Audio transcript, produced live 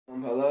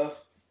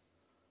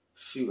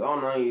Shoot,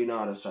 I don't even know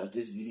how to start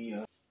this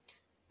video.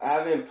 I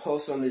haven't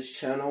posted on this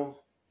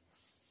channel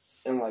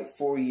in like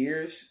 4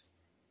 years.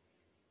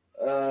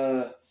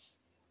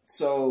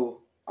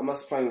 So I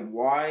must explain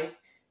why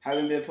I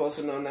haven't been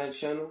posting on that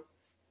channel.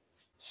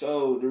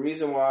 So the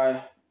reason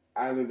why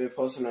I haven't been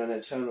posting on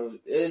that channel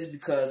is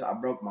because I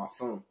broke my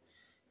phone.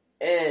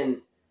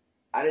 And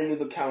I didn't know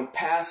the account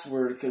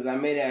password because I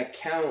made that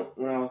account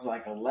when I was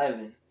like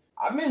 11.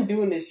 I've been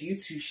doing this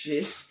YouTube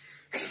shit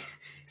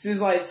since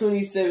like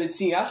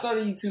 2017. I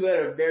started YouTube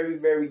at a very,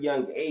 very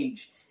young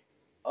age.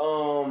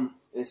 And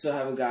still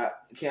haven't got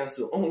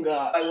canceled. Oh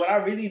God. Like what I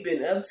really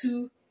been up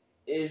to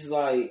is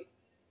like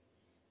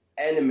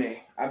anime.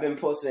 I've been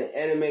posting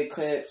anime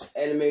clips,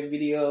 anime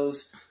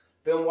videos.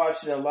 Been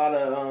watching a lot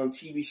of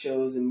TV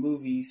shows and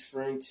movies.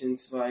 For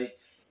instance, like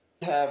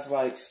have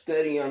like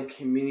study on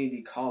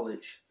community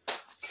college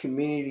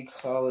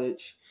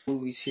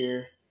movies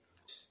here.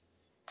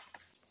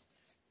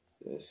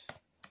 Yes.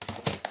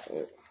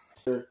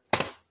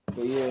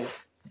 But yeah.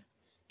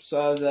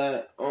 Besides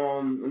that,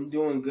 I'm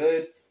doing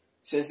good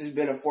since it's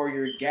been a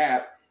 4-year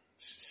gap.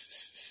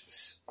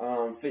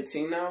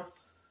 15 now.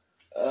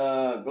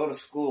 Go to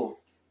school.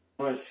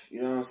 Much,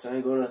 you know what I'm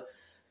saying? Go to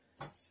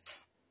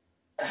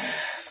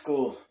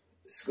school,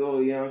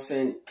 you know what I'm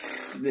saying?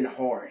 It's been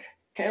hard.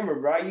 Camera,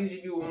 bro. I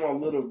usually do with my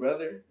little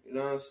brother, you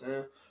know what I'm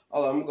saying?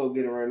 Hold on, I'm gonna go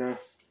get it right now.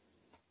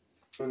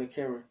 On the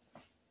camera.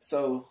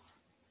 So,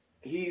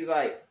 he's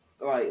like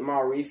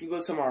if you go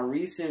to my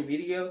recent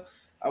video,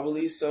 I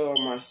believe so, or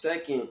my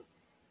second,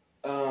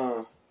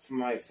 from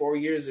like 4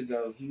 years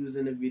ago, he was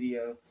in the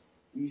video.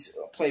 He used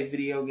to play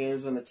video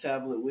games on the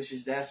tablet, which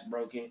is, that's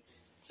broken.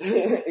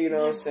 You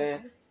know what I'm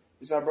saying?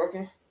 It's not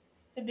broken?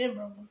 It been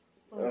broken.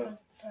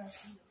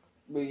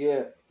 But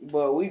yeah,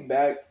 but we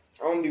back.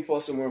 I'm gonna be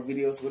posting more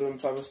videos with him,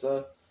 type of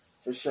stuff,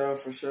 for sure.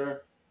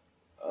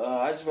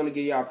 I just want to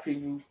give y'all a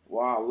preview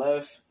while I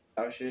left.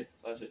 But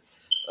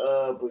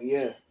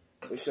yeah,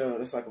 for sure.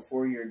 That's like a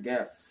 4-year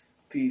gap.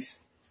 Peace.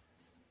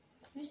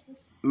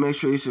 Make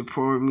sure you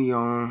support me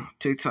on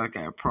TikTok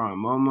at Prime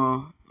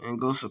Momo, and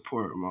go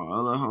support my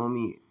other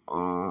homie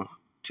on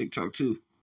TikTok too.